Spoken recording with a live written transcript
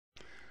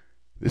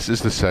This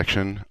is the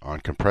section on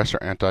compressor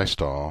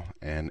anti-stall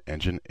and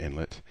engine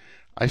inlet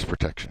ice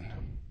protection.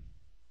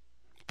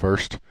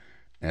 First,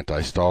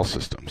 anti-stall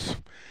systems.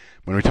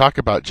 When we talk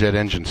about jet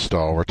engine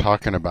stall, we're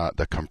talking about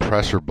the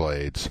compressor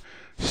blades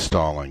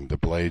stalling, the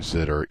blades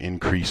that are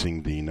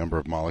increasing the number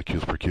of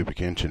molecules per cubic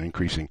inch and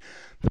increasing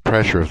the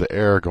pressure of the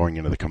air going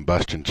into the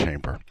combustion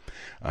chamber.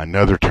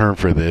 Another term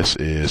for this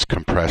is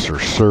compressor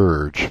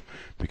surge,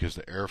 because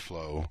the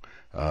airflow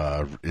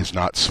is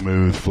not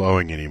smooth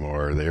flowing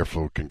anymore. The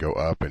airflow can go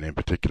up, and in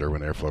particular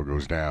when the airflow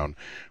goes down,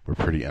 we're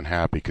pretty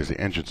unhappy because the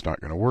engine's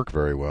not going to work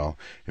very well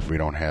if we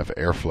don't have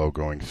airflow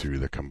going through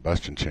the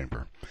combustion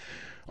chamber.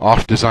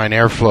 Off-design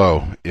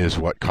airflow is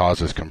what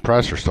causes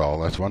compressor stall.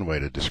 That's one way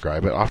to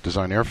describe it.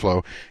 Off-design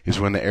airflow is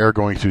when the air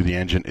going through the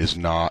engine is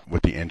not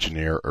what the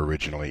engineer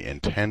originally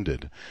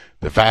intended.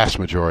 The vast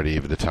majority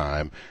of the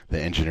time, the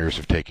engineers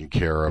have taken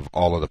care of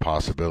all of the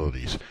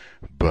possibilities,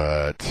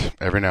 but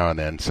every now and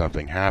then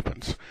something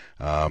happens.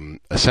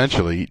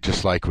 Essentially,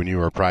 just like when you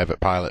were a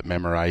private pilot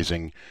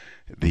memorizing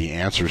the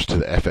answers to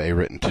the FAA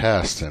written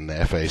tests, and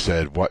the FAA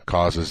said, what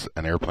causes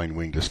an airplane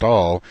wing to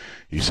stall?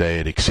 You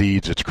say it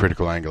exceeds its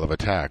critical angle of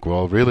attack.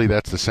 Well, really,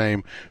 that's the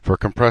same for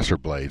compressor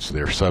blades.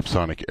 They're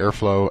subsonic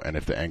airflow, and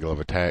if the angle of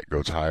attack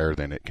goes higher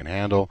than it can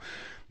handle,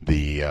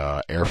 the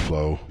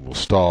airflow will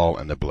stall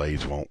and the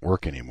blades won't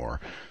work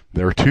anymore.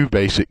 There are two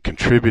basic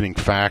contributing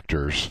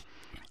factors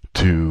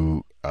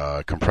to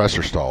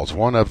compressor stalls.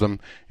 One of them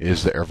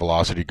is the air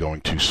velocity going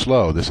too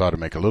slow. This ought to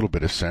make a little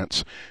bit of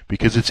sense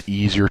because it's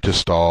easier to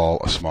stall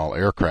a small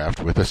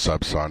aircraft with a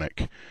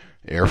subsonic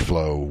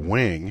airflow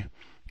wing,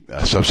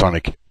 a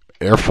subsonic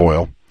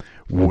airfoil,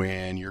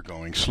 when you're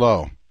going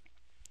slow.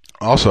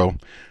 Also,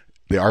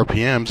 the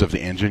RPMs of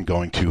the engine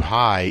going too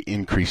high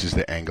increases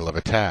the angle of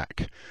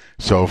attack.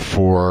 So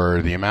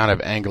for the amount of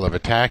angle of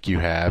attack you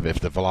have, if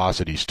the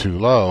velocity is too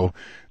low,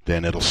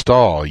 then it'll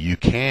stall. You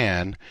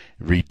can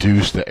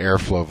reduce the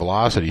airflow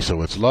velocity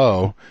so it's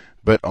low,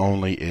 but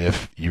only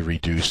if you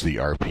reduce the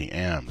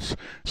RPMs.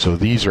 So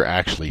these are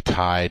actually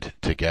tied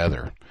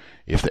together.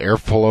 If the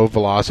airflow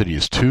velocity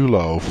is too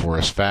low for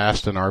as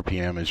fast an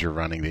RPM as you're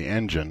running the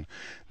engine,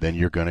 then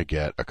you're going to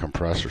get a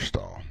compressor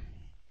stall.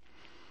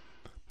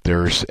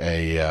 There's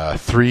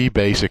three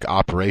basic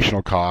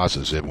operational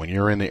causes that when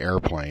you're in the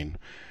airplane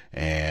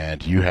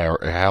and you have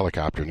a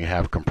helicopter and you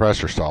have a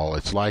compressor stall,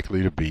 it's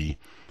likely to be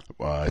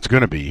it's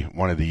going to be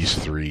one of these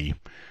three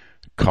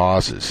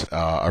causes.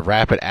 A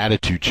rapid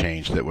attitude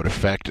change that would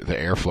affect the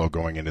airflow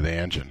going into the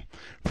engine.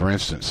 For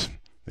instance,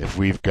 if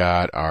we've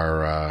got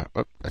our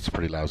that's a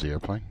pretty lousy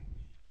airplane.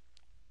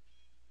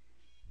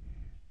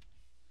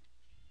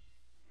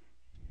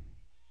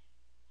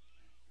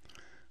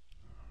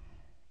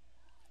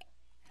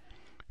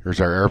 Here's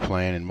our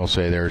airplane, and we'll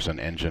say there's an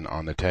engine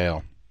on the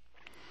tail.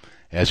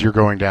 As you're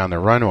going down the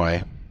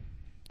runway,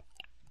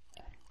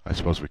 I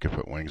suppose we could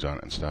put wings on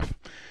it and stuff.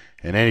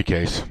 In any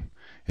case,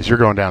 as you're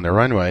going down the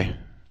runway,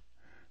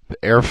 the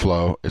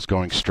airflow is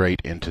going straight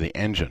into the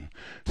engine.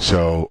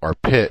 So our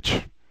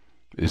pitch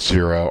is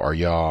 0, our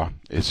yaw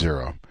is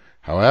 0.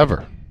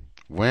 However,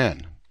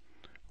 when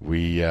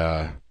we pitch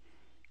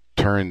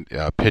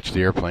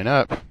the airplane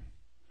up,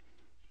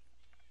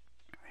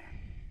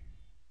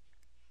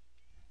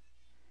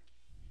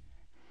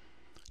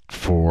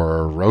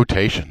 for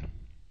rotation,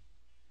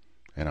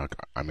 and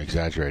I'm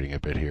exaggerating a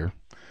bit here,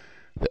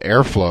 the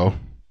airflow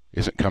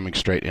isn't coming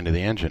straight into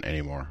the engine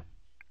anymore.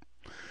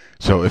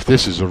 So if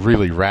this is a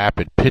really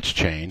rapid pitch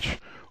change,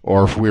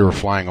 or if we were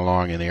flying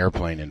along in the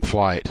airplane in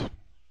flight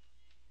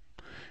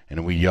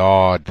and we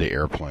yawed the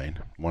airplane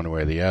one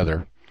way or the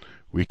other,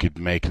 we could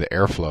make the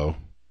airflow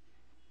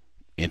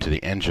into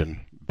the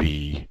engine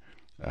be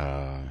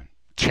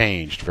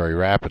changed very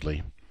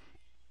rapidly.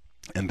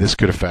 And this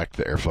could affect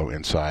the airflow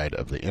inside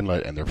of the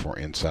inlet and therefore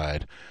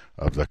inside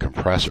of the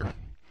compressor.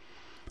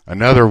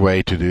 Another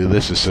way to do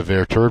this is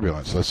severe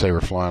turbulence. Let's say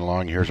we're flying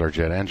along, here's our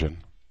jet engine,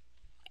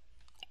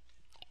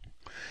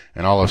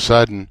 and all of a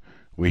sudden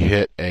we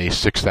hit a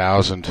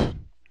 6,000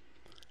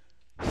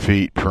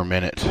 feet per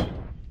minute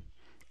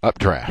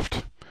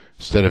updraft.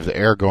 Instead of the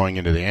air going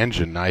into the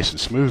engine nice and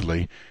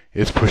smoothly,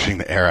 it's pushing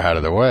the air out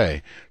of the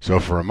way. So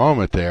for a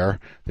moment there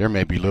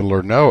may be little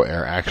or no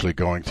air actually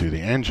going through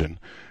the engine.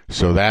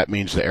 So that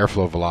means the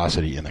airflow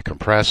velocity in the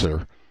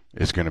compressor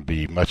is going to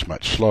be much,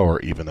 much slower,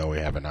 even though we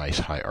have a nice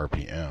high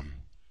RPM.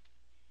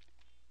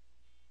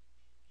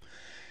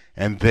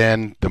 And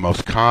then the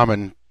most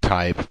common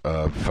type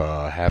of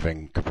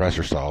having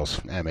compressor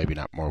stalls, maybe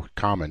not more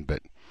common,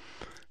 but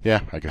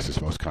yeah, I guess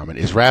it's most common,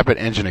 is rapid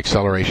engine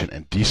acceleration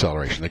and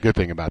deceleration. The good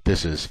thing about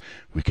this is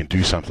we can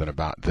do something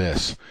about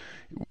this.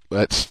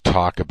 Let's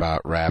talk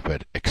about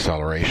rapid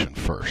acceleration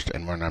first.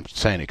 And when I'm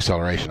saying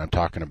acceleration, I'm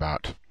talking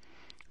about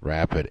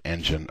rapid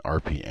engine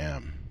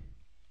RPM.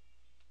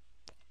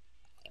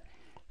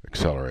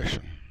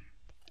 Acceleration.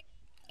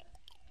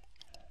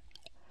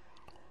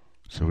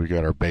 So we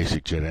got our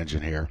basic jet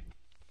engine here.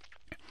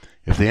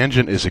 If the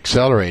engine is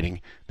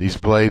accelerating, these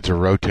blades are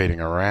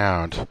rotating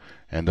around,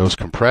 and those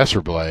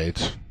compressor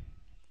blades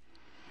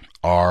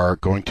are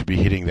going to be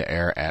hitting the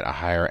air at a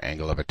higher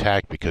angle of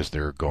attack because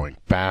they're going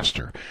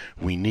faster.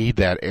 We need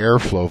that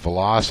airflow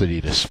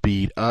velocity to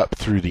speed up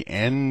through the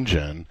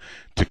engine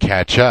to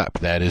catch up,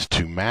 that is,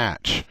 to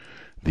match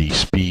the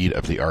speed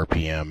of the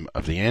RPM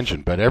of the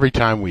engine. But every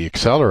time we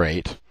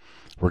accelerate,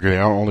 we're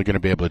only going to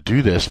be able to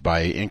do this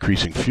by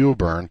increasing fuel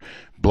burn,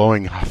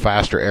 blowing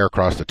faster air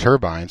across the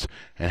turbines,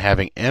 and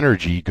having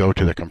energy go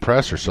to the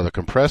compressor. So the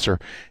compressor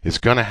is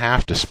going to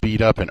have to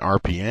speed up in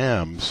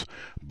RPMs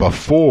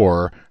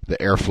before the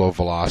airflow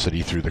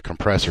velocity through the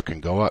compressor can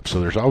go up. So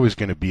there's always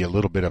going to be a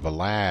little bit of a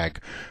lag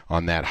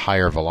on that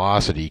higher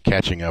velocity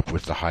catching up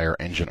with the higher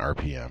engine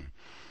RPM.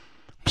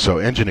 So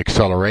engine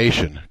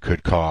acceleration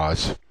could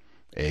cause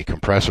a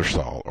compressor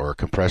stall or a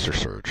compressor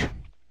surge.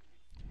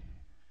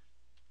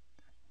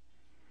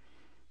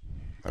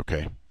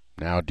 Okay,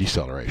 now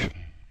deceleration.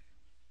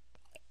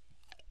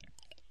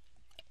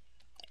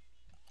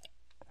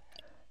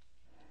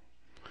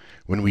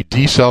 When we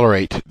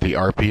decelerate the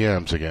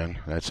RPMs again,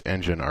 that's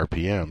engine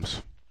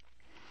RPMs,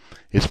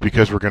 it's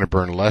because we're going to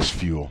burn less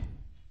fuel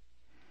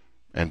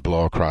and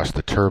blow across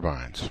the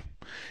turbines.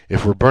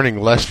 If we're burning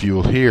less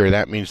fuel here,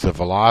 that means the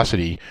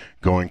velocity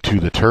going to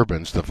the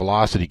turbines, the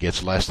velocity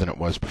gets less than it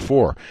was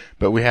before.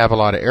 But we have a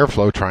lot of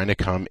airflow trying to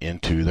come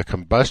into the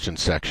combustion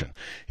section.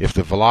 If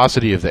the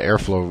velocity of the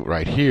airflow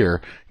right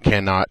here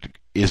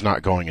is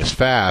not going as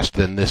fast,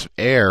 then this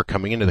air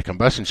coming into the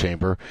combustion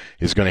chamber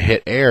is going to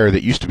hit air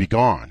that used to be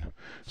gone.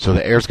 So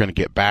the air is going to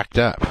get backed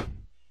up.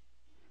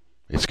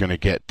 It's going to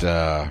get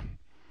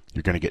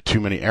you're going to get too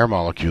many air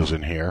molecules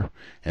in here,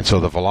 and so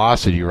the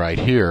velocity right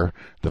here,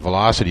 the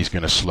velocity is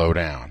going to slow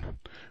down.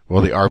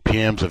 Well, the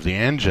RPMs of the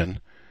engine,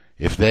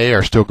 if they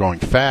are still going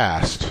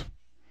fast,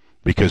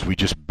 because we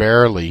just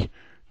barely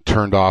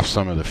turned off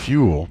some of the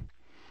fuel,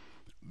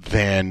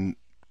 then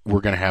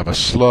we're going to have a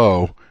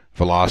slow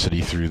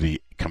velocity through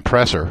the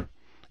compressor,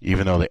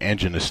 even though the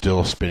engine is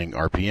still spinning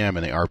RPM,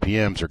 and the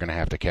RPMs are going to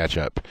have to catch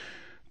up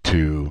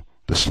to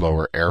the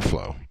slower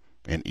airflow.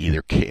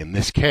 In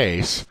this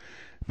case,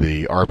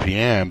 the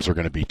RPMs are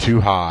going to be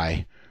too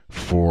high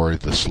for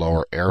the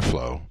slower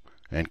airflow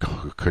and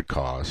could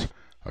cause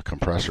a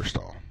compressor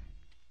stall.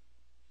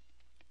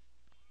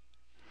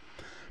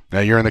 Now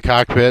you're in the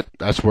cockpit.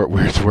 That's where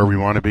we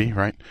want to be,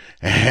 right?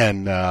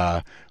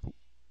 And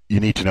you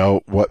need to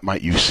know what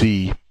might you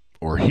see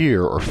or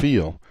hear or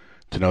feel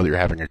to know that you're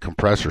having a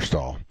compressor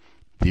stall.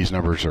 These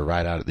numbers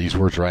are these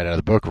words are right out of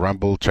the book: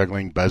 rumble,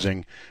 chugging,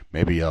 buzzing,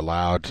 maybe a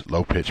loud,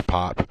 low-pitched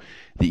pop.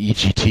 The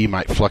EGT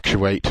might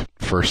fluctuate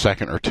for a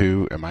second or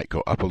two. It might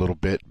go up a little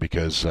bit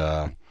because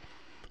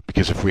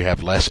if we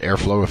have less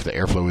airflow, if the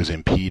airflow is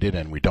impeded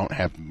and we don't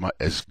have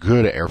as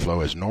good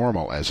airflow as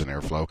normal as an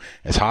airflow,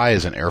 as high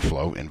as an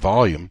airflow in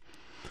volume,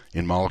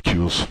 in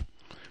molecules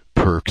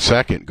per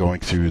second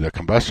going through the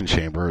combustion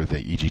chamber,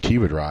 the EGT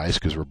would rise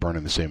because we're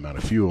burning the same amount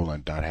of fuel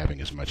and not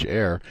having as much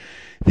air.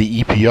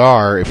 The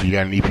EPR, if you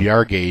got an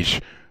EPR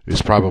gauge,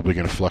 is probably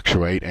going to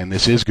fluctuate, and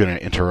this is going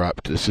to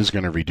interrupt. This is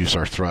going to reduce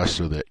our thrust,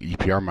 so the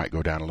EPR might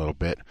go down a little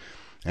bit,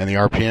 and the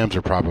RPMs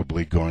are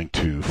probably going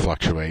to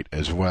fluctuate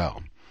as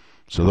well.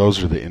 So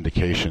those are the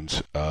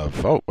indications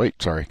of, oh,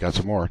 wait, sorry, got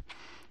some more.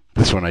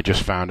 This one I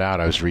just found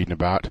out, I was reading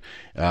about.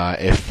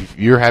 If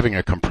you're having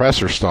a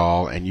compressor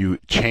stall and you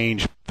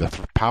change the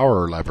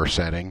power lever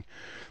setting,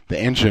 the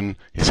engine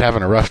is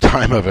having a rough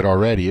time of it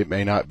already. It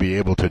may not be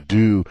able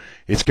to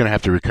it's going to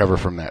have to recover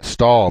from that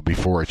stall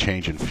before a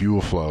change in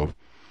fuel flow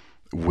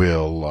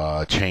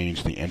will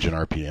change the engine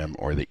RPM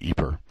or the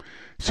EPR.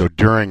 So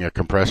during a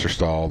compressor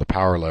stall, the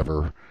power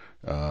lever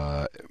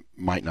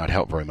might not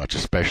help very much,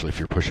 especially if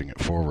you're pushing it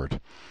forward.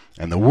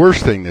 And the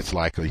worst thing that's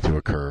likely to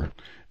occur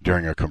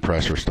during a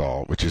compressor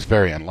stall, which is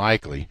very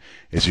unlikely,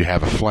 is you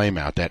have a flame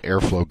out. That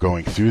airflow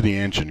going through the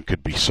engine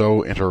could be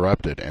so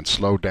interrupted and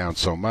slowed down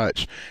so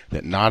much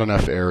that not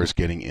enough air is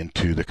getting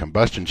into the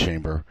combustion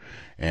chamber.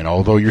 And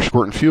although you're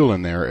squirting fuel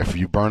in there, if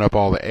you burn up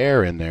all the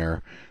air in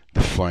there,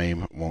 the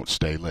flame won't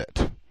stay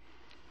lit.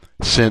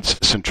 Since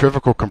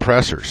centrifugal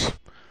compressors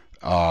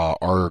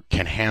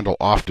can handle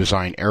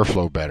off-design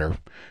airflow better,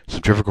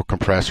 centrifugal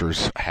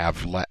compressors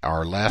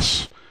are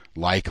less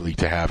likely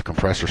to have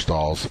compressor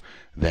stalls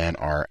than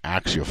are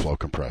axial flow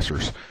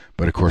compressors.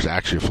 But of course,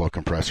 axial flow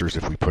compressors,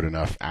 if we put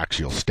enough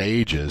axial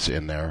stages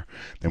in there,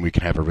 then we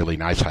can have a really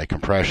nice high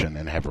compression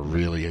and have a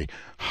really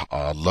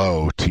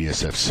low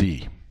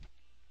TSFC.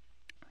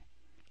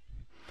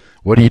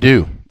 What do you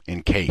do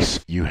in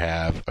case you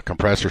have a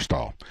compressor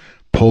stall?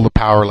 Pull the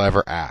power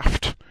lever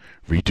aft,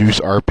 reduce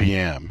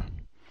RPM.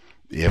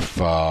 If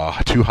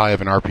too high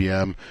of an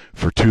RPM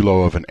for too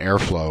low of an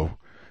airflow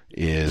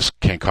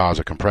can cause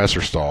a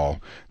compressor stall,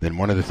 then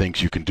one of the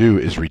things you can do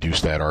is reduce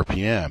that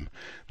RPM.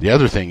 The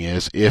other thing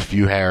is, if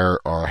you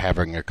are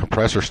having a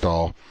compressor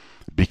stall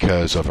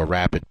because of a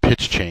rapid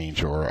pitch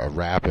change or a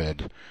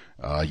rapid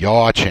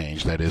yaw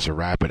change, that is a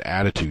rapid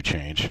attitude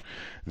change,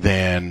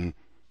 then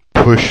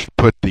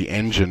put the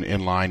engine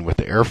in line with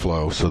the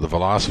airflow so the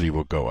velocity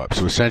will go up.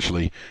 So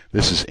essentially,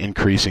 this is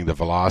increasing the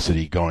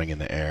velocity going in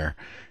the air,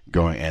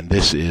 and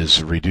this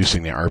is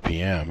reducing the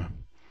RPM.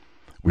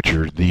 which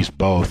are these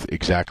both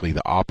exactly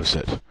the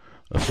opposite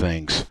of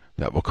things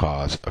that will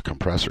cause a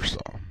compressor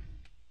stall.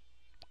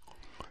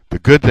 The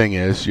good thing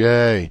is,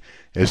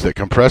 is that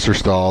compressor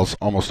stalls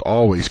almost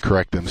always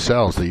correct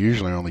themselves. They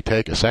usually only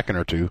take a second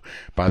or two.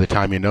 By the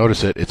time you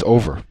notice it, it's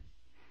over.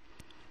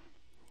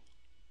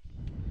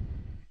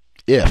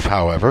 If,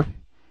 however,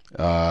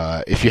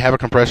 if you have a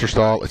compressor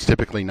stall, it's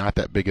typically not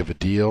that big of a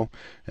deal,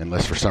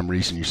 unless for some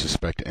reason you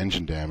suspect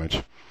engine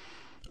damage.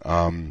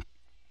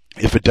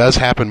 If it does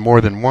happen more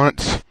than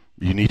once,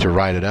 you need to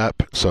write it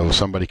up so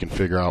somebody can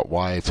figure out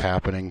why it's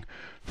happening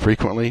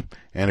frequently.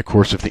 And of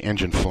course, if the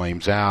engine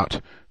flames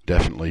out,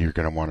 definitely you're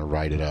going to want to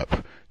write it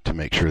up to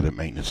make sure that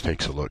maintenance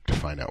takes a look to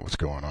find out what's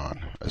going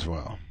on as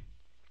well.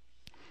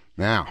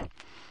 Now,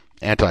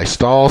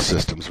 anti-stall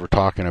systems. We're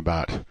talking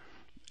about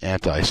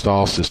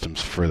anti-stall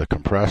systems for the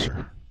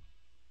compressor.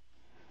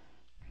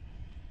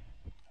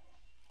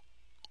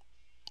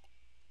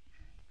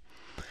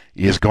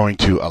 Is going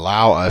to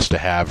allow us to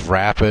have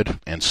rapid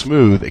and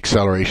smooth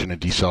acceleration and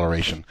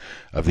deceleration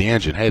of the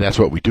engine. Hey, that's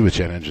what we do with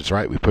jet engines,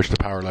 right? We push the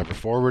power lever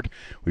forward,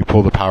 we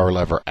pull the power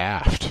lever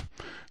aft.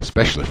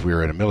 Especially if we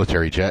were in a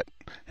military jet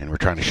and we're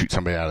trying to shoot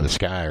somebody out of the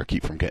sky or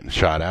keep from getting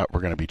shot out,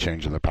 we're going to be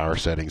changing the power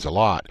settings a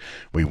lot.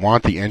 We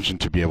want the engine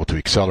to be able to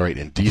accelerate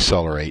and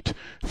decelerate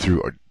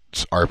through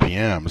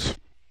RPMs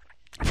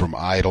from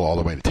idle all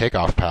the way to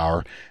takeoff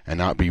power and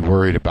not be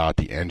worried about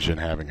the engine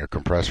having a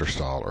compressor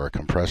stall or a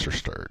compressor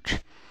surge.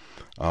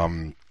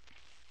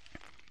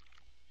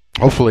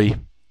 Hopefully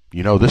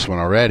you know this one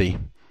already,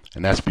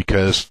 and that's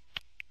because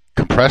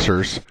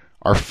compressors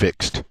are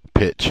fixed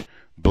pitch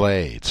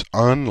blades,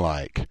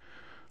 unlike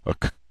a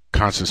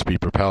constant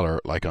speed propeller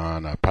like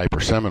on a Piper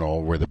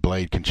Seminole, where the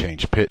blade can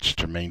change pitch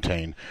to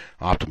maintain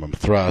optimum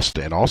thrust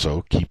and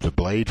also keep the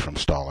blade from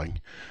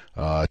stalling.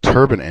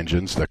 Turbine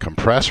engines, the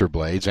compressor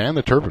blades and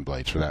the turbine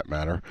blades for that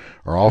matter,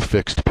 are all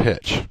fixed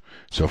pitch.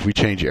 So if we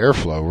change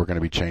airflow, we're going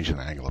to be changing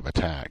the angle of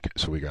attack,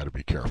 so we got to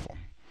be careful.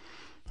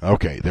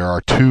 Okay, there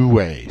are two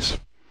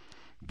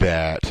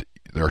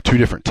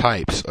different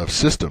types of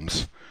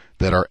systems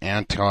that are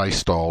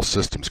anti-stall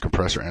systems,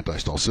 compressor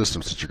anti-stall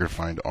systems that you're going to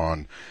find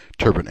on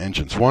turbine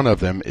engines. One of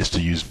them is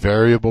to use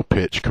variable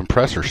pitch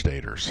compressor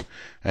stators.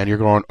 And you're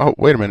going, oh,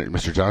 wait a minute,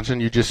 Mr. Johnson,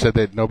 you just said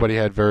that nobody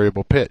had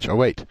variable pitch. Oh,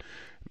 wait.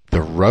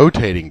 The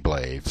rotating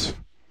blades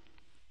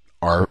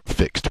are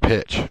fixed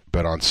pitch,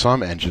 but on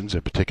some engines,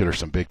 in particular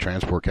some big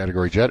transport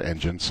category jet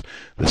engines,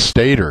 the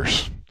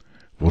stators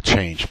will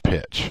change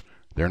pitch.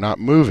 They're not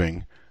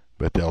moving,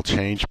 but they'll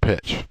change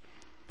pitch.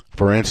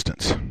 For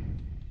instance,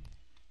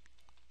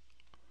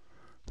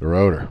 the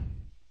rotor.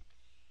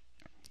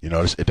 You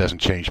notice it doesn't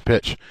change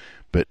pitch,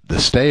 but the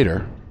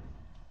stator,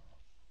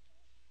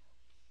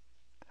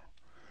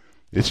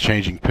 it's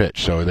changing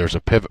pitch. So there's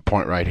a pivot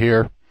point right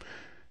here,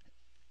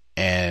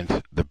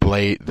 and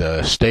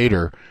the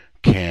stator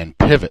can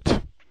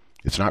pivot.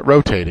 It's not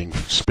rotating,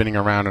 spinning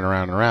around and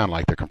around and around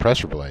like the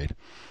compressor blade,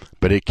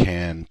 but it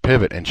can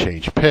pivot and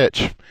change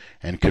pitch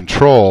and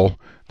control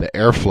the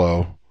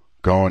airflow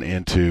going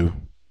into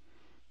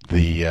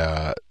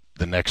the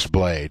next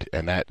blade,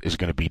 and that is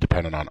going to be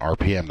dependent on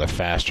RPM. The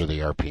faster the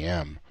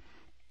RPM,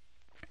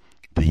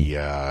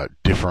 the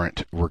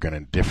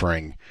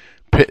differing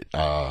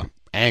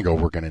angle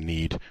we're going to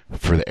need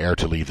for the air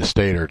to leave the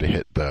stator to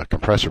hit the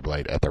compressor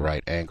blade at the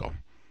right angle.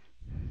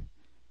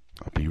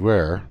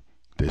 Beware,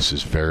 this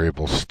is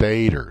variable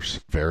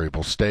stators.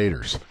 Variable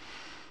stators.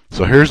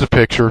 So here's a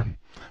picture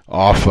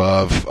off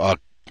of an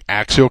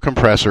axial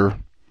compressor,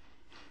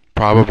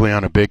 probably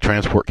on a big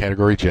transport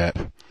category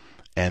jet.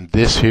 And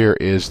this here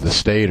is the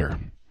stator.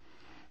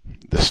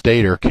 The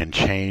stator can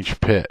change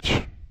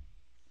pitch.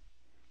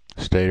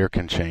 Stator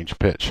can change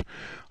pitch.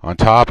 On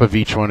top of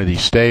each one of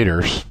these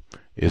stators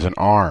is an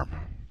arm.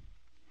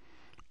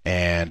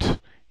 And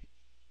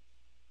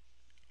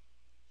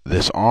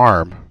this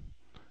arm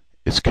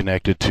is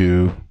connected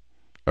to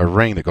a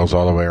ring that goes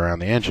all the way around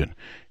the engine.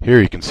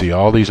 Here you can see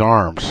all these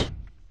arms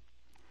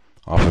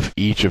off of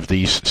each of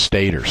these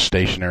stators,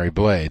 stationary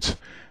blades.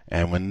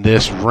 And when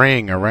this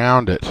ring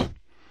around it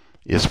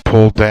is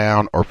pulled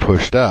down or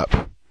pushed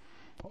up,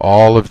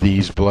 all of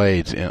these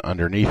blades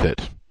underneath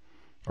it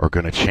are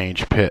going to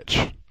change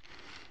pitch.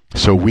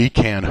 So we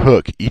can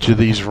hook each of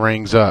these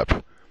rings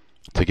up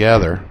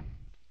together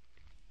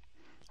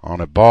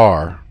on a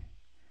bar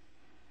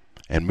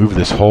and move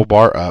this whole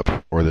bar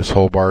up or this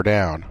whole bar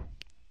down,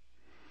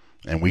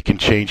 and we can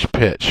change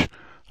pitch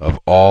of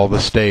all the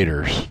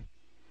stators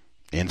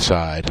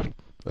inside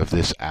of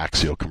this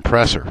axial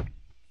compressor.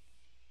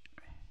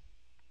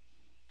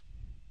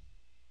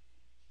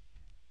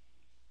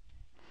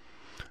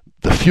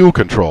 The fuel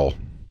control.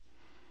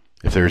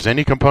 If there's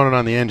any component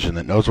on the engine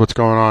that knows what's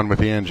going on with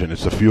the engine,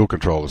 it's the fuel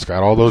control. It's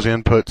got all those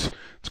inputs,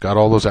 it's got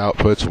all those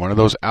outputs. One of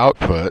those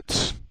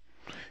outputs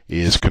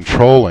is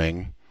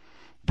controlling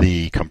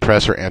the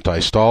compressor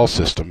anti-stall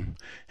system,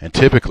 and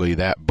typically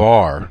that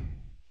bar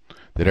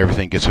that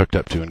everything gets hooked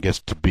up to and gets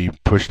to be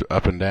pushed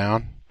up and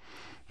down,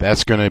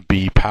 that's going to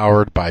be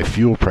powered by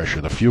fuel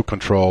pressure. The fuel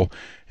control,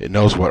 it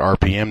knows what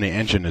RPM the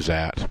engine is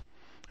at,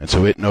 And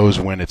so it knows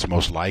when it's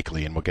most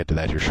likely, and we'll get to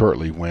that here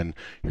shortly, when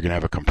you're going to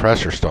have a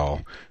compressor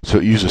stall. So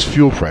it uses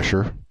fuel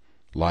pressure,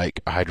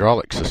 like a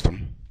hydraulic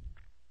system,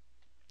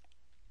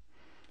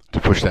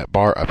 to push that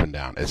bar up and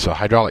down. It's a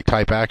hydraulic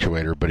type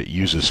actuator, but it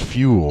uses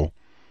fuel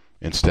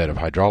instead of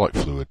hydraulic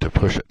fluid to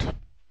push it.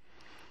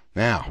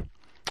 Now,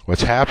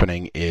 what's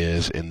happening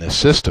is in this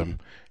system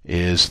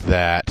is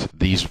that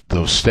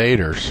those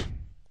stators,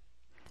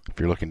 if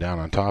you're looking down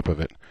on top of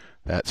it,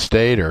 that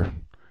stator,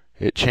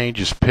 it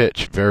changes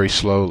pitch very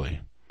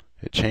slowly.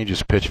 It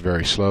changes pitch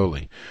very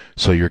slowly.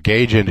 So your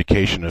gauge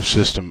indication of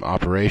system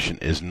operation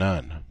is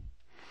none.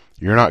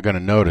 You're not going to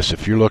notice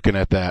if you're looking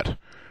at that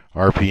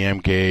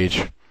RPM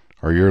gauge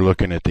or you're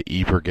looking at the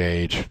EPR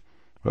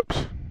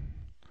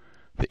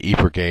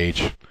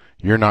gauge,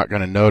 you're not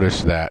going to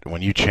notice that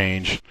when you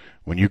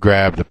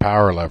grab the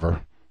power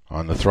lever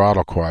on the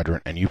throttle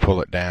quadrant and you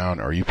pull it down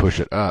or you push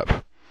it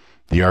up,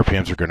 the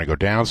RPMs are going to go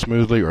down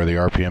smoothly or the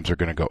RPMs are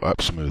going to go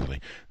up smoothly.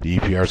 The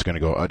EPR is going to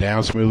go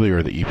down smoothly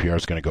or the EPR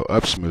is going to go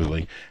up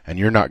smoothly, and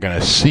you're not going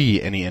to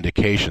see any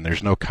indication.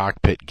 There's no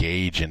cockpit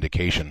gauge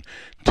indication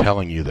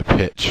telling you the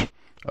pitch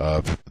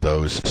of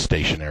those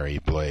stationary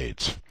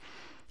blades.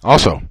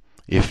 Also,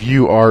 if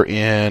you are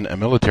in a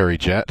military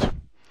jet,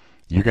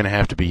 you're going to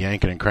have to be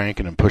yanking and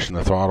cranking and pushing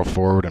the throttle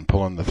forward and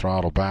pulling the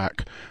throttle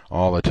back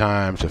all the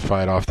time to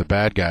fight off the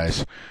bad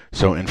guys.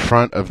 So in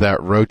front of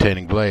that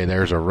rotating blade,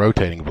 there's a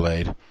rotating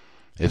blade.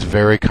 It's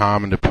very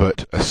common to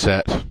put a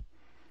set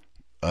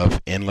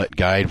of inlet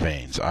guide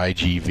vanes.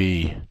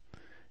 IGV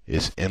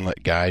is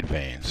inlet guide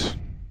vanes.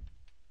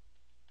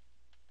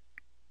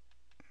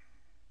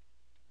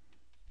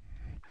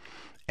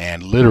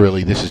 And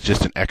literally, this is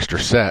just an extra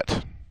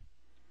set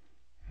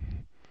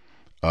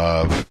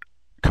of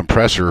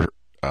compressor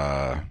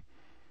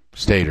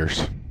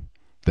stators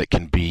that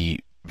can be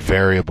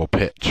variable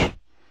pitch,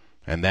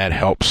 and that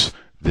helps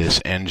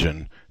this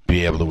engine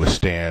be able to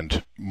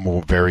withstand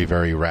very,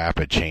 very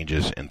rapid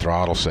changes in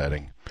throttle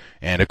setting,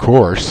 and of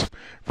course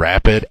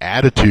rapid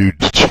attitude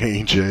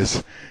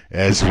changes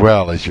as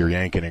well as you're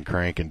yanking and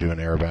cranking doing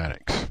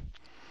aerobatics.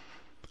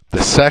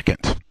 The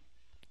second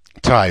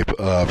type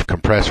of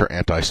compressor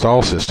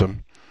anti-stall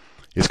system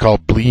is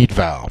called bleed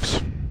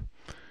valves.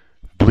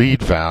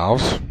 Bleed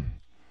valves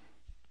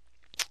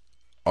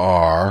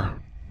are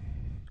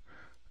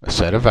a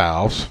set of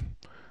valves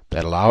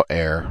that allow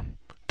air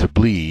to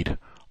bleed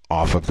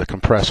off of the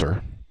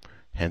compressor,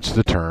 hence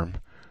the term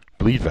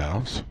bleed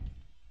valves.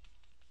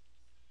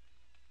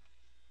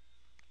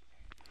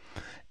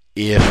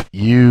 If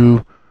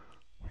you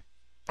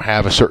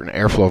have a certain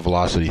airflow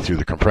velocity through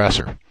the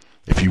compressor,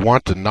 if you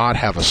want to not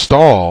have a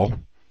stall,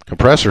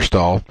 compressor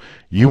stall,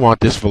 you want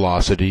this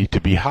velocity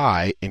to be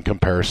high in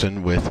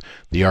comparison with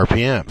the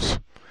RPMs.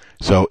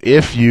 So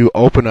if you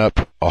open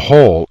up a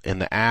hole in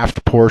the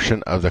aft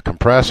portion of the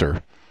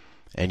compressor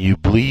and you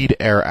bleed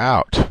air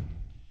out,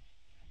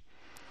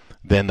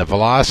 then the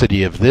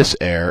velocity of this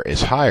air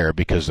is higher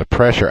because the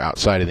pressure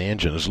outside of the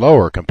engine is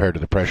lower compared to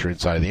the pressure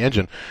inside of the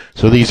engine.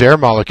 So these air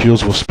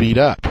molecules will speed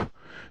up.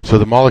 So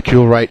the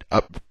molecule right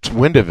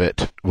upwind of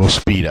it will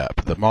speed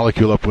up. The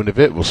molecule upwind of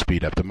it will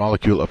speed up. The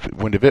molecule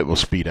upwind of it will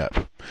speed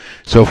up.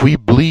 So if we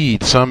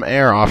bleed some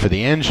air off of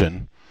the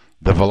engine,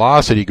 the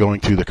velocity going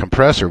through the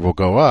compressor will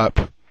go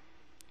up.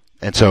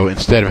 And so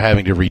instead of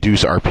having to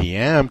reduce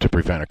RPM to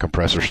prevent a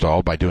compressor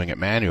stall by doing it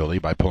manually,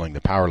 by pulling the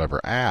power lever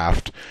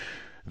aft,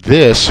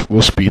 this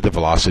will speed the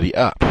velocity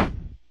up.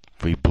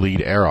 If we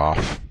bleed air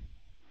off,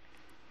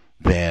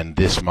 then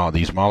these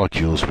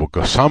molecules will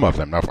go, some of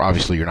them, now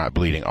obviously you're not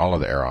bleeding all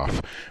of the air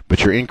off,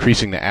 but you're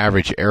increasing the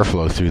average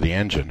airflow through the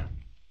engine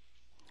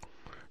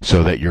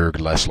so that you're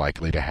less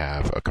likely to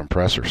have a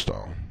compressor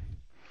stall.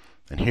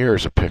 And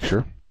here's a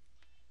picture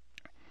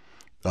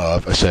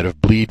of a set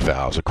of bleed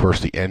valves. Of course,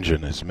 the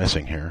engine is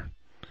missing here.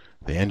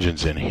 The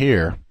engine's in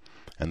here,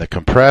 and the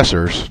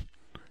compressor's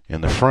in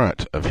the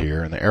front of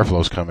here, and the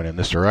airflow's coming in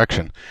this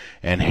direction.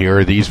 And here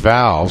are these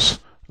valves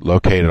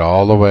located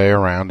all the way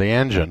around the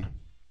engine.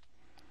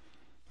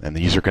 And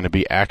these are going to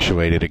be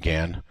actuated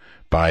again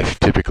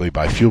typically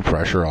by fuel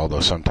pressure,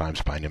 although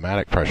sometimes by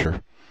pneumatic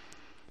pressure.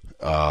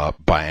 And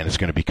it's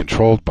going to be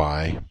controlled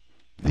by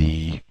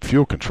the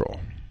fuel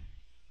control.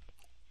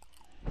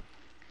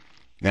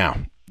 Now,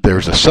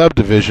 there's a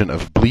subdivision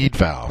of bleed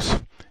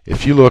valves.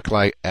 If you look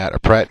at a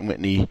Pratt &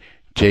 Whitney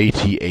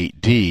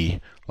JT8D,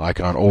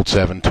 like on old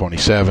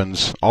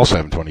 727s, all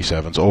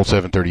 727s, old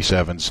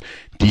 737s,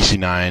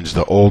 DC-9s,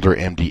 the older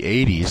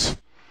MD-80s,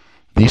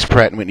 these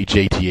Pratt & Whitney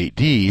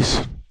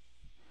JT8Ds,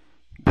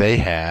 they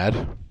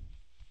had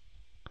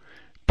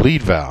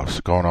bleed valves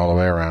going all the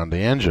way around the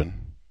engine.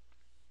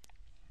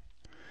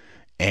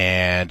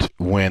 And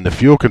when the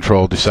fuel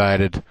control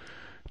decided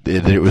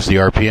that it was the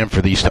RPM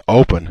for these to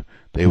open,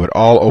 they would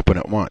all open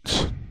at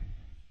once.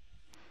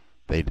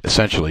 They'd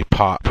essentially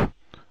pop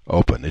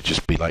open. It'd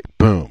just be like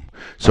boom.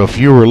 So if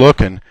you were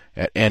looking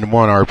at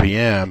N1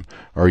 RPM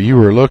or you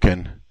were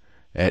looking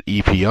at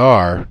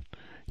EPR,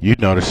 you'd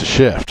notice a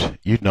shift.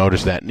 You'd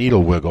notice that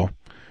needle wiggle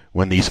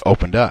when these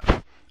opened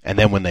up. And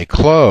then when they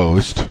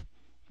closed,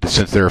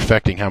 since they're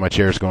affecting how much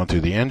air is going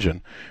through the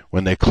engine.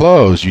 When they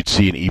close, you'd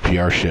see an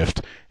EPR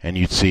shift, and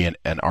you'd see an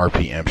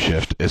RPM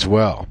shift as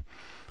well.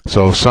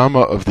 So some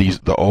of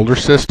the older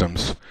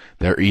systems,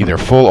 they're either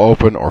full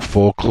open or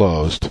full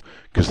closed,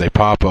 because they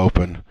pop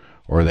open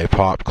or they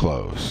pop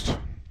closed.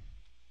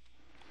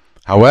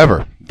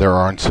 However, there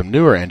are some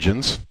newer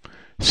engines,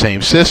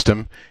 same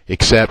system,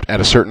 except at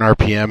a certain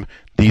RPM,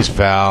 these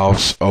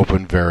valves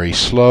open very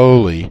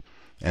slowly,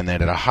 and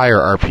then at a higher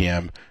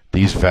RPM,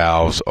 these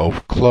valves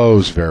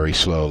close very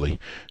slowly.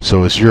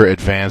 So as you're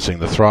advancing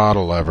the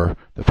throttle lever,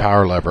 the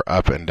power lever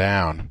up and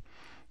down,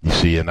 you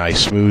see a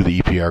nice smooth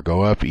EPR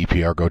go up,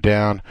 EPR go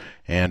down,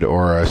 and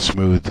or a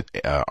smooth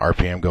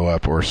RPM go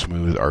up or a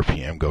smooth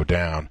RPM go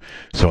down.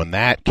 So in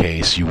that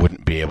case, you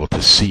wouldn't be able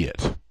to see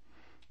it.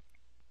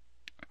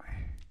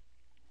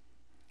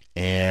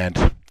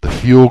 And the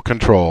fuel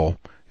control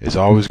is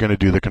always going to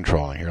do the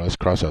controlling. Here, let's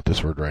cross out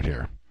this word right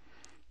here.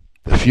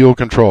 The fuel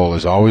control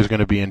is always going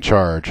to be in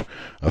charge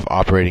of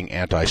operating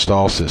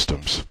anti-stall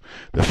systems.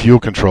 The fuel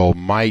control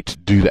might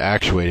do the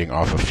actuating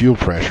off of fuel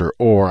pressure,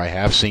 or I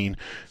have seen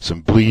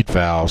some bleed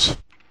valves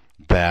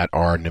that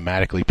are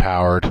pneumatically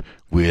powered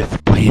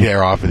with bleed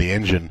air off of the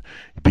engine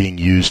being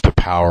used to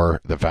power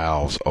the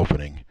valves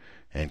opening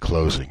and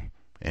closing.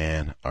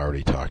 And I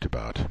already talked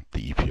about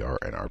the EPR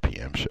and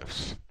RPM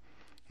shifts.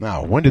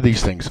 Now, when do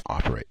these things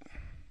operate?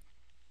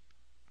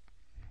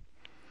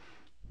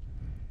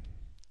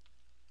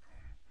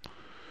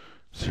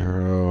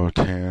 Zero,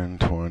 10,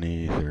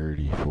 20,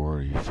 30,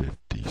 40,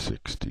 50,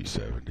 60,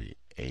 70,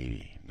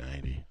 80,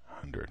 90,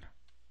 100.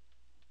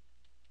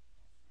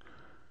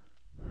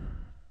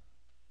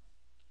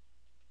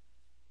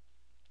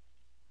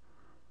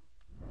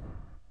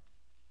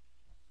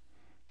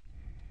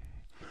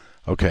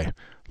 Okay,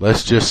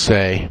 let's just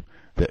say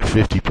that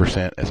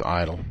 50% is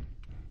idle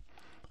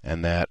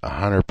and that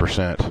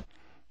 100%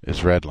 is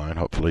redline.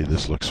 Hopefully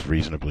this looks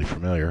reasonably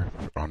familiar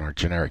on our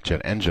generic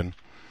jet engine.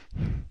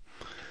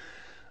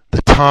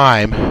 The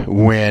time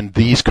when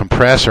these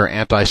compressor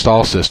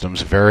anti-stall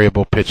systems,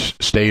 variable pitch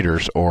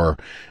stators or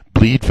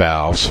bleed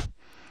valves,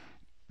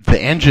 the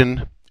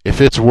engine,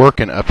 if it's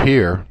working up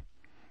here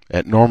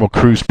at normal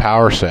cruise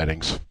power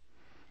settings,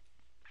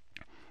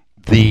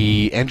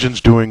 the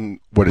engine's doing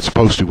what it's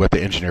supposed to, what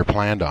the engineer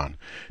planned on.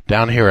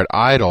 Down here at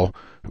idle,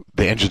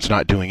 the engine's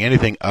not doing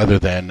anything other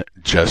than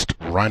just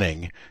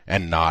running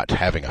and not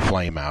having a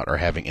flame out or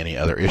having any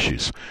other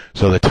issues.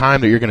 So the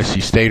time that you're going to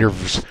see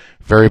stators,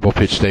 variable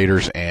pitch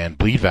stators, and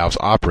bleed valves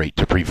operate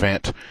to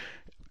prevent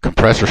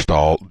compressor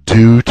stall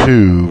due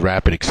to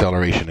rapid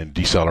acceleration and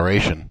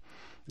deceleration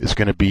is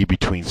going to be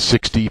between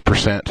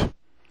 60%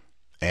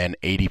 and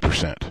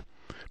 80%.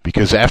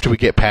 Because after we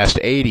get past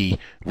 80,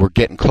 we're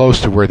getting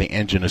close to where the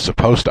engine is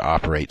supposed to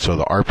operate. So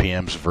the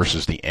RPMs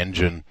versus the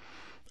engine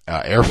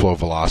airflow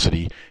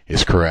velocity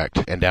is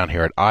correct. And down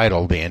here at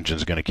idle, the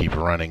engine's going to keep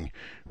running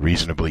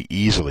reasonably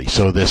easily.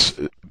 So this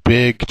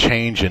big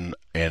change in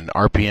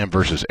RPM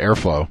versus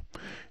airflow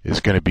is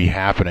going to be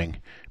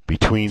happening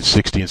between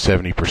 60 and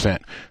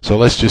 70%. So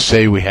let's just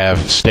say we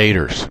have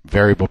stators,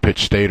 variable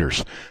pitch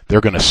stators.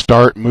 They're going to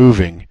start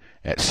moving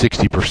at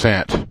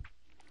 60%.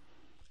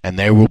 And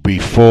they will be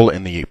full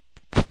in the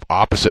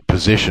opposite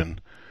position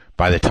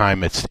by the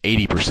time it's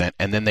 80%,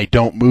 and then they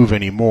don't move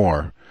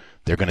anymore.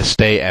 They're going to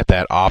stay at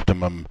that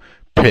optimum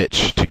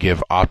pitch to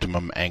give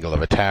optimum angle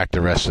of attack the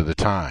rest of the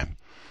time.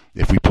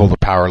 If we pull the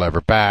power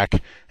lever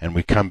back and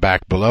we come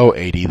back below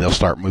 80, they'll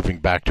start moving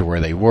back to where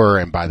they were,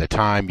 and by the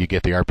time you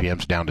get the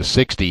RPMs down to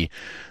 60,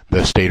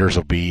 the stators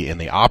will be in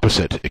the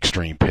opposite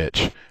extreme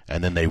pitch,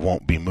 and then they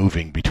won't be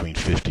moving between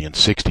 50 and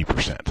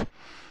 60%.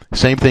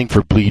 Same thing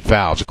for bleed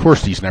valves. Of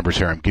course, these numbers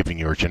here I'm giving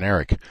you are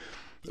generic,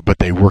 but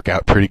they work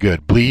out pretty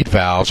good. Bleed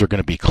valves are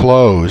going to be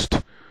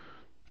closed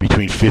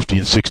between 50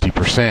 and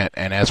 60%,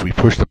 and as we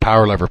push the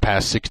power lever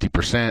past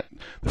 60%,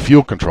 the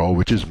fuel control,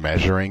 which is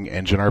measuring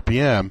engine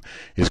RPM,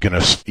 is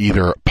going to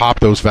either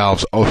pop those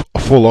valves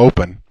full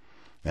open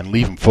and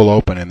leave them full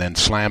open and then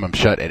slam them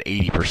shut at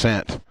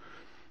 80%,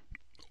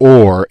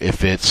 or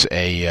if it's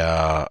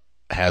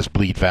has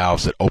bleed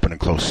valves that open and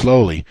close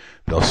slowly,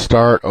 they'll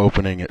start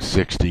opening at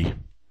 60,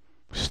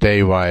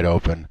 stay wide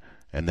open,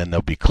 and then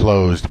they'll be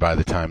closed by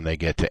the time they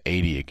get to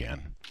 80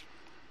 again.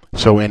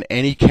 So in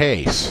any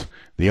case,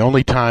 the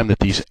only time that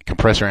these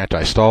compressor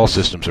anti-stall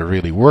systems are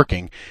really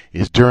working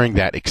is during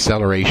that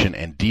acceleration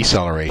and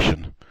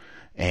deceleration,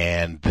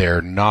 and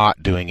they're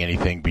not doing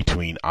anything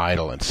between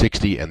idle and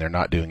 60, and they're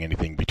not doing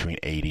anything between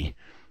 80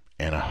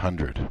 and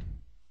 100.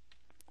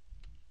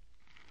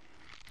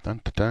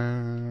 Dun, dun,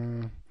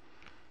 dun.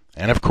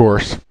 And of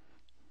course,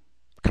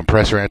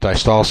 compressor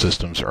anti-stall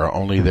systems are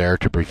only there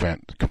to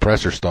prevent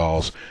compressor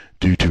stalls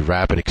due to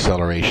rapid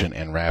acceleration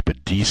and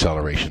rapid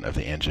deceleration of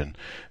the engine.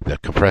 The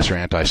compressor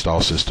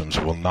anti-stall systems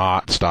will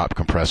not stop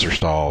compressor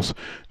stalls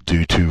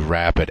due to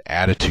rapid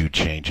attitude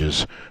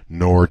changes,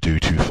 nor due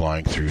to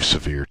flying through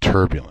severe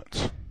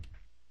turbulence.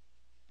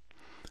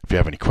 If you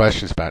have any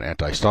questions about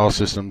anti-stall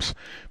systems,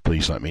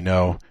 please let me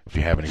know. If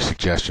you have any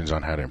suggestions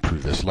on how to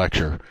improve this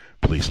lecture,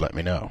 please let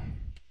me know.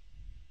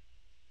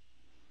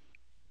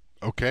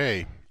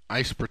 Okay,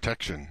 ice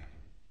protection.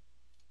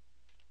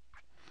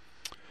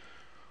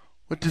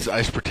 What does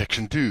ice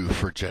protection do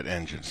for jet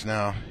engines?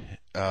 Now,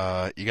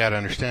 you got to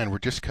understand, we're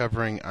just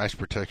covering ice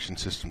protection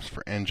systems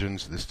for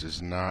engines. This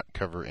does not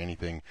cover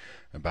anything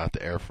about the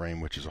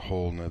airframe, which is a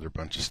whole nother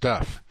bunch of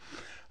stuff.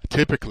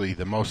 Typically,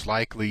 the most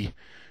likely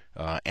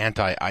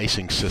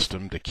anti-icing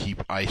system to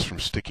keep ice from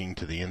sticking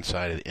to the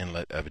inside of the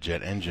inlet of a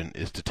jet engine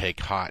is to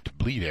take hot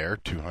bleed air,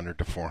 200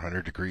 to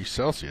 400 degrees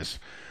Celsius,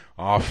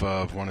 off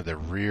of one of the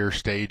rear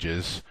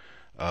stages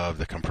of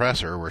the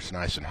compressor where it's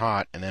nice and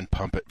hot, and then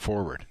pump it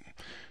forward.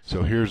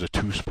 So here's a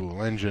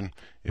two-spool engine.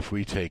 If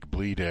we take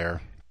bleed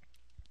air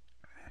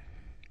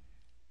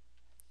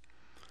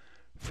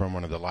from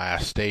one of the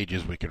last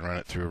stages, we can run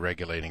it through a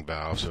regulating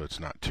valve so it's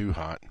not too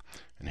hot.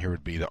 And here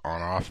would be the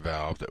on-off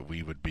valve that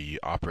we would be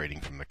operating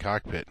from the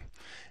cockpit.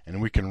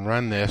 And we can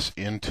run this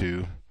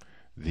into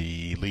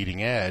the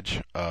leading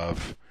edge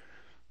of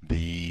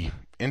the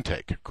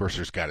intake. Of course,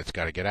 it's got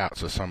to get out,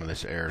 so some of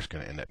this air is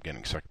going to end up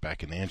getting sucked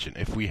back in the engine.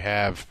 If we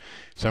have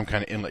some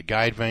kind of inlet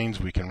guide vanes,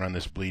 we can run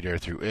this bleed air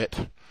through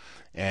it.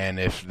 And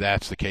if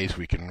that's the case,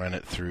 we can run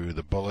it through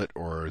the bullet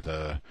or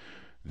the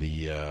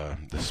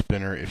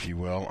spinner, if you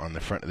will, on the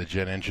front of the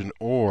jet engine.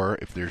 Or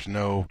if there's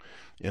no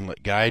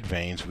inlet guide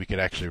vanes, we could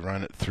actually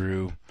run it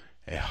through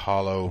a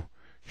hollow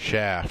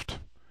shaft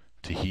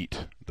to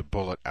heat the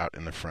bullet out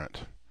in the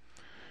front.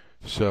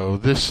 So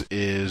this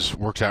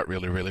works out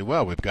really, really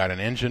well. We've got an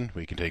engine.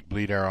 We can take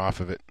bleed air off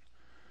of it,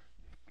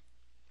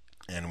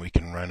 and we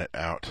can run it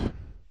out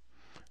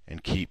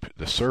and keep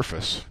the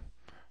surface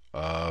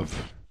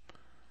of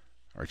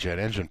our jet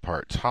engine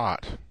parts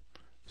hot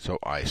so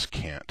ice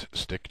can't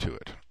stick to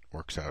it.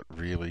 Works out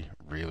really,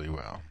 really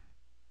well.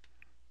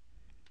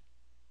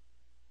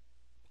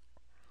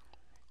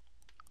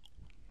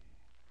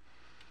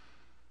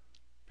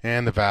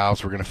 And the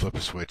valves, we're going to flip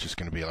a switch. It's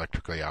going to be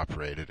electrically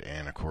operated,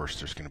 and of course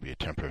there's going to be a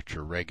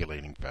temperature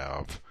regulating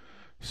valve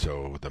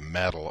so the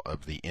metal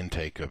of the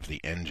intake of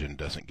the engine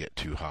doesn't get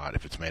too hot.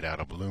 If it's made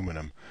out of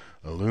aluminum,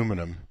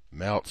 aluminum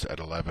melts at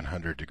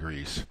 1100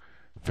 degrees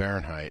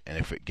Fahrenheit, and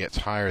if it gets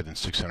higher than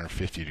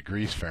 650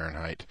 degrees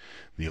Fahrenheit,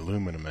 the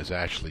aluminum is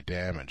actually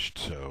damaged.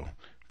 So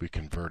we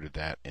converted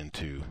that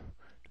into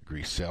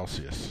degrees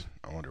Celsius.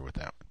 I wonder what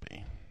that would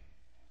be.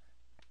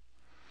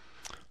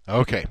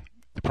 Okay,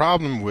 the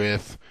problem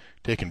with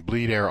taking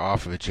bleed air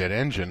off of a jet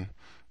engine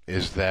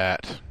is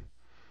that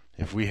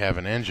if we have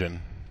an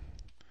engine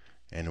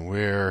and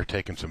we're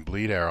taking some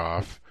bleed air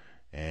off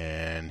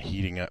and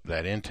heating up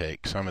that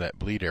intake, some of that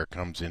bleed air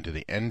comes into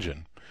the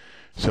engine.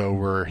 So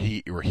we're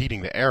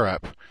heating the air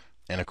up,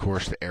 and of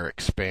course the air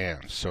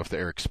expands. So if the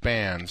air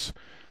expands,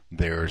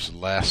 there's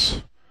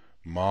less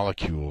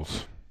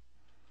molecules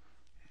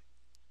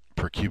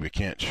per cubic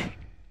inch.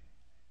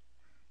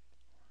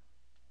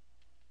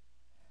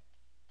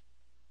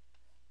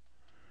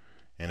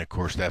 And of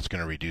course that's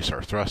going to reduce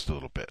our thrust a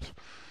little bit.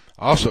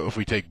 Also, if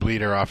we take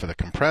bleed air off of the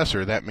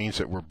compressor, that means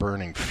that we're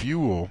burning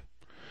fuel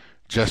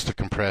just to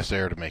compress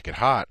air to make it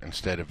hot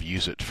instead of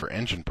use it for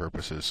engine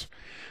purposes.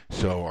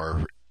 So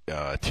our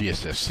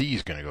TSSC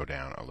is going to go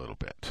down a little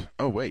bit.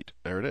 Oh wait,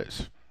 there it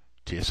is.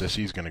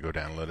 TSSC is going to go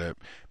down a little bit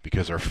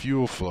because our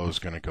fuel flow is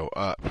going to go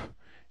up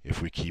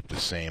if we keep the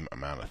same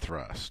amount of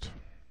thrust.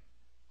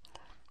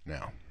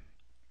 Now,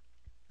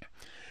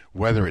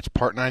 whether it's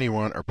Part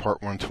 91 or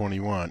Part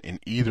 121, in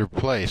either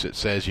place it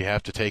says you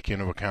have to take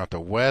into account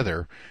the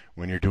weather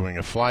when you're doing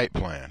a flight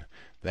plan.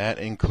 That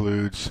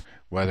includes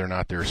whether or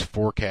not there's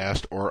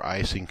forecast or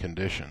icing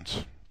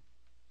conditions.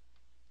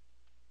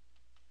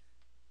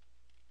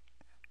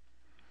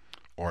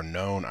 Or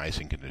known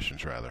icing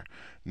conditions, rather.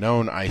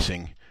 Known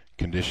icing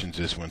conditions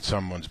is when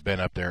someone's been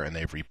up there and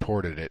they've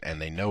reported it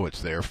and they know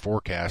it's there.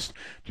 Forecast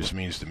just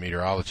means the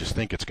meteorologists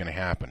think it's going to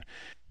happen.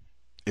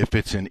 If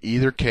it's in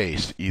either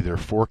case, either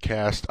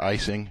forecast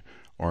icing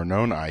or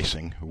known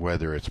icing,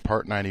 whether it's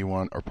Part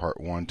 91 or Part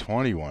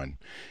 121,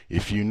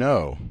 if you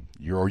know,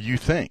 or you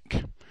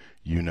think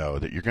you know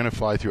that you're going to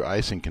fly through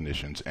icing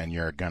conditions and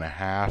you're going to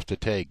have to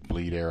take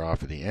bleed air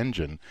off of the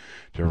engine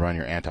to run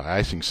your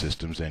anti-icing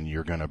systems and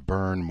you're going to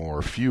burn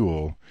more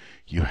fuel,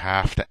 you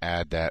have to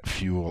add that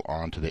fuel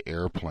onto the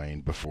airplane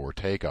before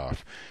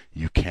takeoff.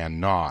 You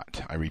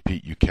cannot, I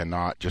repeat, you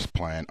cannot just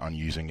plan on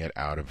using it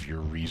out of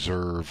your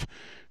reserve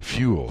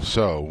fuel.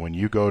 So when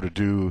you go to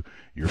do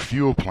your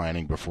fuel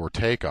planning before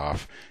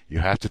takeoff, you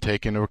have to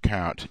take into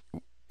account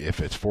if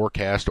it's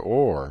forecast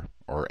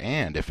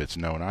and if it's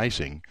known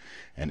icing,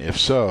 and if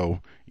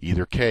so,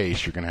 either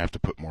case, you're going to have to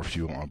put more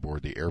fuel on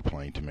board the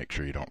airplane to make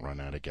sure you don't run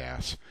out of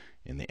gas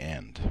in the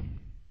end.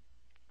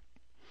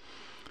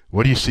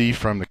 What do you see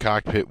from the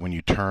cockpit when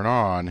you turn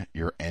on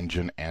your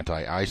engine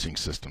anti-icing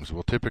systems?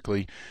 Well,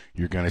 typically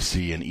you're going to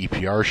see an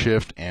EPR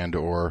shift and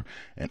or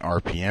an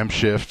RPM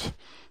shift.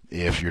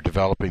 If you're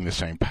developing the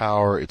same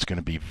power, it's going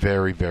to be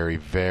very, very,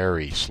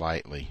 very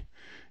slightly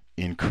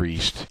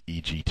increased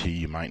EGT.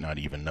 You might not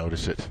even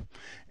notice it,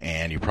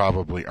 and you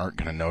probably aren't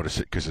going to notice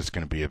it because it's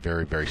going to be a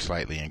very, very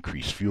slightly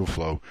increased fuel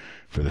flow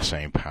for the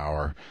same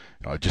power.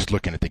 Just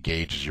looking at the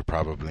gauges, you're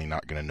probably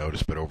not going to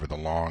notice, but over the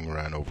long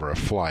run, over a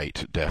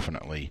flight,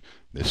 definitely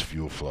this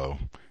fuel flow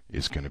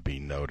is going to be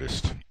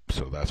noticed.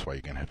 So that's why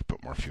you're going to have to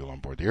put more fuel on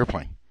board the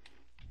airplane.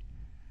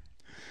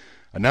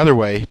 Another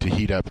way to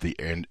heat up the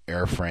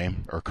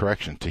airframe, or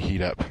correction, to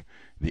heat up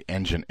the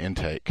engine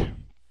intake,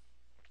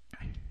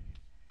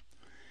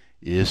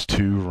 is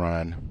to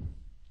run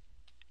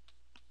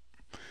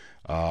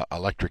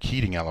electric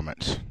heating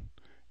elements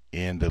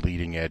in the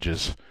leading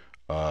edges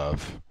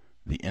of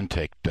the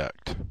intake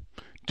duct.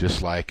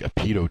 Just like a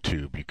pitot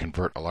tube, you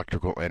convert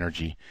electrical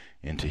energy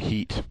into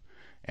heat,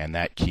 and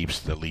that keeps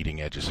the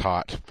leading edges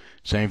hot.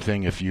 Same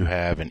thing if you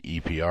have an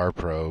EPR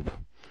probe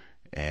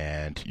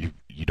and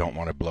you don't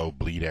want to blow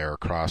bleed air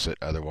across it,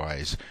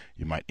 otherwise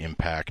you might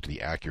impact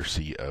the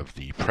accuracy of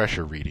the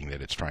pressure reading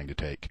that it's trying to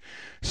take.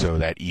 So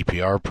that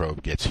EPR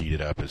probe gets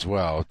heated up as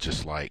well,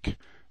 just like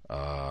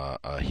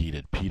a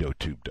heated pitot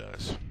tube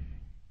does.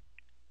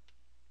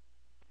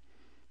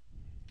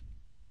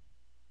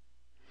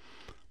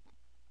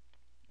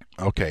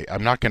 Okay,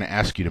 I'm not going to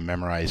ask you to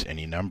memorize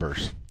any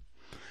numbers,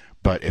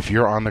 but if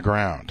you're on the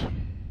ground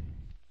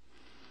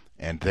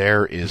and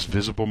there is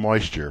visible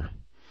moisture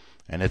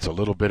and it's a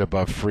little bit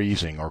above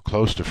freezing or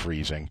close to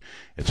freezing,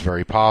 it's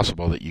very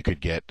possible that you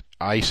could get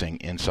icing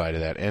inside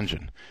of that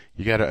engine.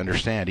 You got to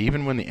understand,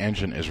 even when the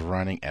engine is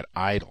running at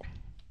idle,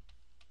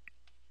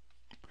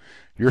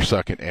 you're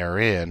sucking air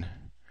in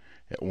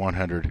at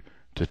 100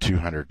 to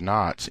 200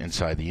 knots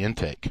inside the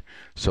intake.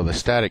 So the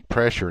static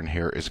pressure in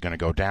here is going to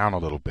go down a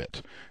little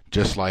bit.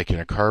 Just like in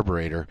a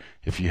carburetor,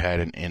 if you had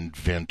an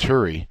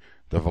Venturi,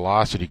 the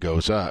velocity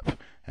goes up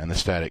and the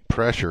static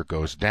pressure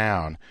goes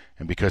down,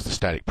 and because the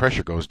static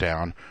pressure goes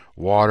down,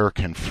 water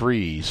can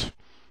freeze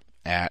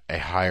at a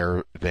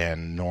higher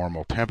than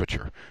normal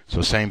temperature.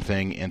 So same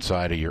thing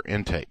inside of your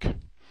intake.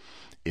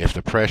 If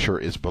the pressure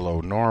is below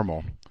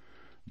normal,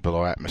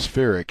 below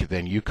atmospheric,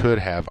 then you could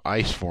have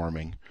ice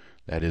forming.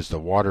 That is the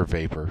water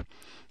vapor.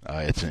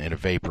 It's in a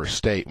vaporous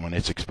state. When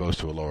it's exposed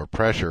to a lower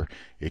pressure,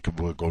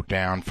 will go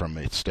down from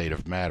its state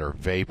of matter,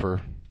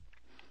 vapor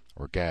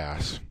or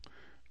gas,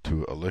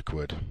 to a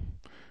liquid,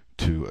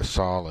 to a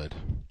solid,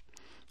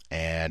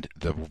 and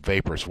the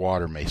vaporous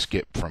water may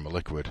skip from a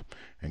liquid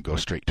and go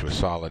straight to a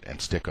solid and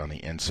stick on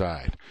the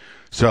inside.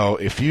 So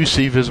if you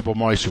see visible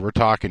moisture, we're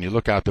talking, you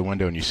look out the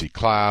window and you see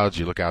clouds,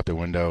 you look out the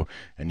window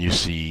and you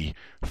see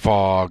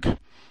fog,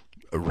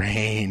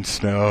 rain,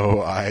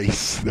 snow,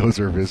 ice, those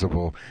are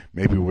visible.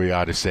 Maybe we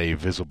ought to say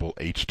visible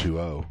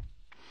H2O.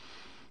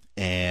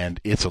 And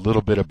it's a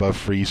little bit above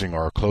freezing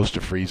or close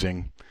to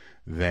freezing,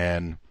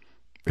 then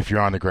if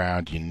you're on the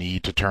ground, you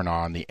need to turn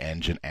on the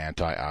engine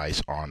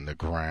anti-ice on the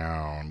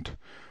ground.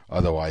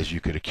 Otherwise, you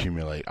could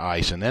accumulate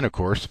ice. And then, of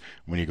course,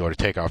 when you go to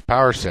takeoff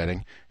power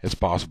setting, it's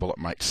possible it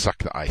might suck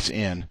the ice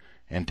in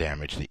and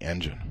damage the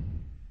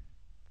engine.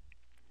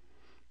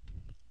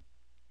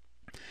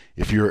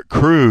 If you're at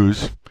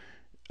cruise,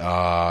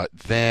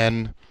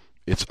 then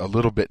it's a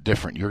little bit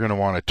different. You're going to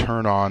want to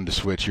turn on the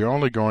switch. You're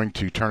only going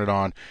to turn it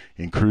on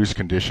in cruise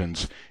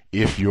conditions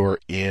if you're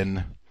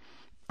in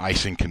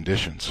icing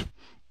conditions.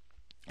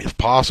 If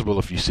possible,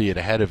 if you see it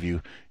ahead of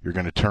you, you're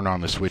going to turn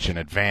on the switch in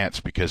advance,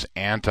 because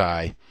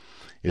anti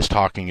is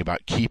talking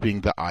about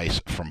keeping the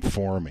ice from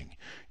forming.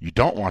 You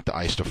don't want the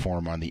ice to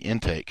form on the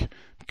intake,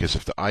 because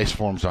if the ice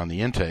forms on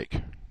the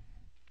intake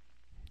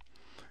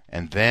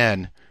and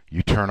then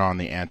you turn on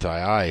the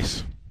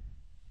anti-ice,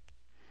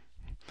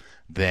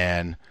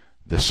 then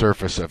the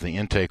surface of the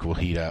intake will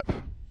heat up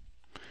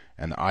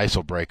and the ice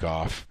will break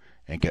off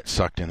and get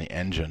sucked in the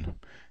engine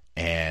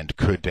and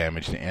could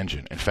damage the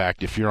engine. In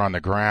fact, if you're on the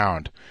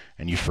ground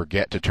and you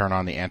forget to turn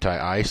on the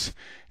anti-ice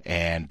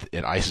and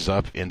it ices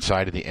up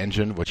inside of the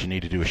engine, what you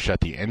need to do is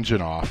shut the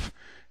engine off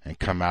and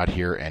come out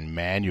here and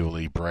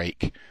manually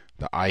break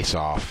the ice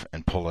off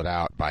and pull it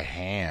out by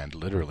hand.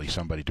 Literally,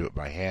 somebody do it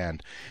by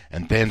hand,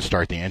 and then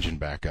start the engine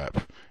back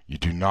up. You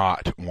do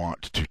not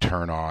want to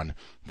turn on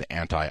the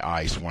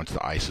anti-ice once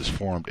the ice is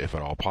formed, if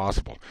at all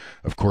possible.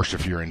 Of course,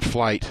 if you're in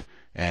flight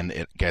and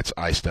it gets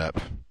iced up,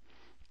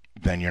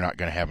 then you're not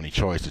going to have any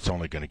choice. It's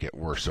only going to get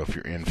worse. So if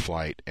you're in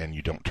flight and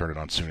you don't turn it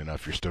on soon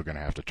enough, you're still going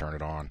to have to turn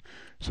it on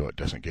so it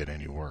doesn't get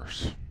any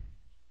worse.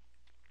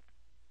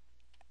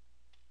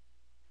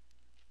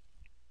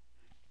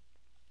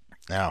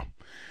 Now,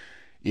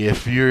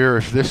 if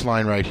this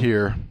line right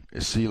here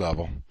is sea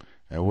level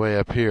and way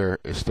up here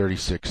is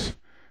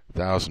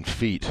 36,000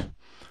 feet,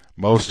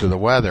 most of the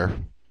weather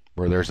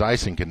where there's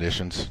icing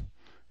conditions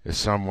is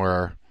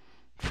somewhere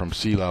from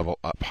sea level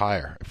up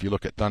higher. If you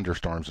look at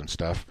thunderstorms and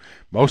stuff,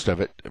 most of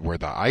it where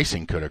the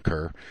icing could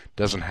occur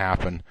doesn't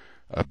happen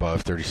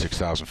above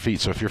 36,000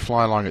 feet. So if you're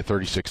flying along at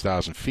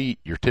 36,000 feet,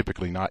 you're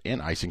typically not in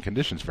icing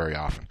conditions very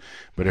often.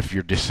 But if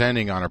you're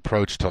descending on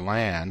approach to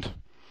land,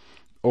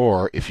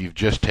 or if you've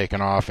just taken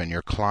off and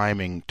you're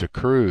climbing to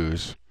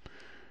cruise,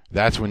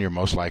 that's when you're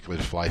most likely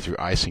to fly through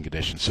icing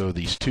conditions. So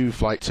these two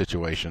flight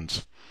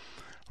situations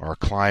are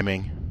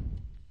climbing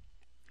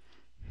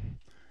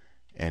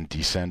and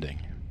descending.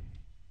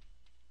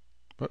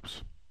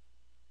 Whoops.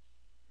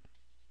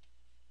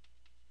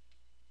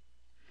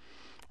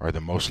 Are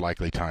the most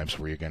likely times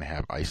where you're going to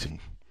have icing.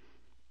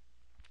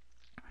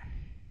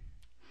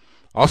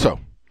 Also,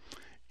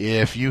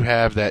 if you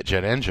have that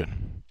jet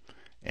engine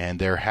and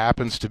there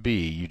happens to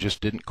be, you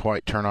just didn't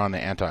quite turn on the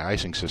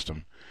anti-icing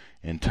system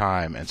in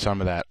time and some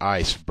of that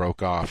ice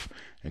broke off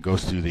and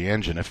goes through the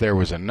engine, if there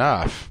was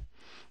enough,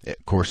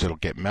 of course it'll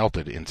get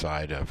melted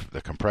inside of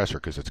the compressor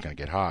because it's going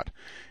to get hot.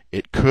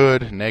 It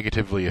could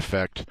negatively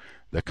affect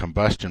the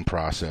combustion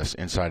process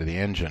inside of the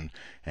engine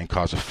and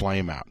cause a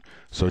flame out.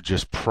 So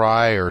just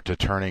prior to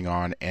turning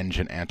on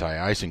engine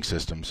anti-icing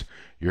systems,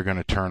 you're going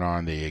to turn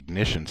on the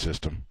ignition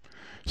system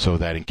so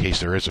that in case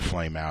there is a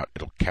flame out,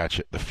 it'll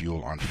catch the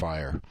fuel on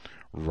fire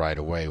right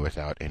away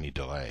without any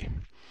delay.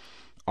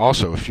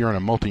 Also, if you're in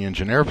a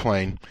multi-engine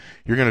airplane,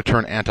 you're going to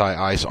turn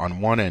anti-ice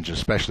on one engine,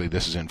 especially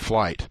this is in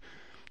flight.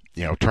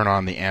 Turn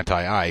on the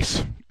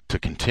anti-ice to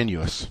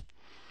continuous,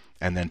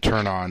 and then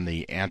turn on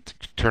the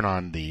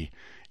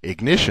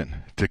ignition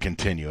to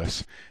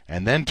continuous,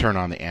 and then turn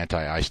on the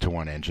anti-ice to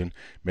one engine.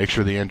 Make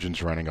sure the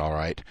engine's running all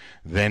right.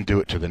 Then do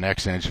it to the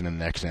next engine and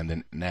the next and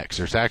the next.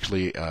 There's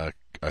actually a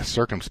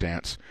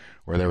circumstance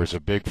where there was a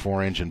big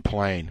 4-engine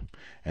plane,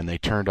 and they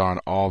turned on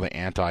all the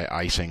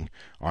anti-icing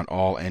on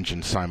all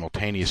engines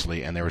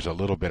simultaneously, and there was a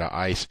little bit of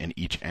ice in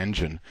each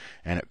engine,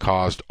 and it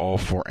caused all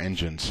 4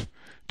 engines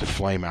to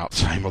flame out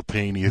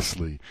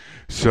simultaneously.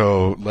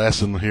 So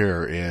lesson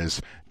here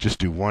is just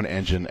do one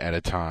engine at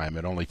a time.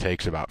 It only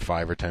takes about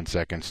 5 or 10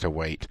 seconds to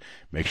wait,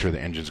 make sure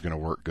the engine's going to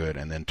work good,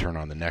 and then turn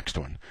on the next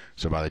one.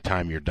 So by the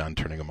time you're done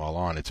turning them all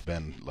on, it's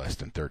been less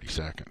than 30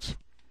 seconds.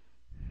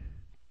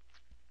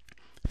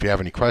 If you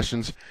have any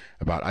questions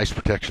about ice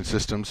protection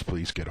systems,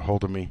 please get a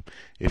hold of me.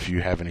 If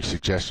you have any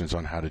suggestions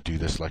on how to do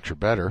this lecture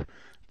better,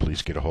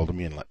 please get a hold of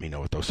me and let me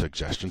know what those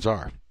suggestions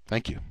are.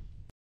 Thank you.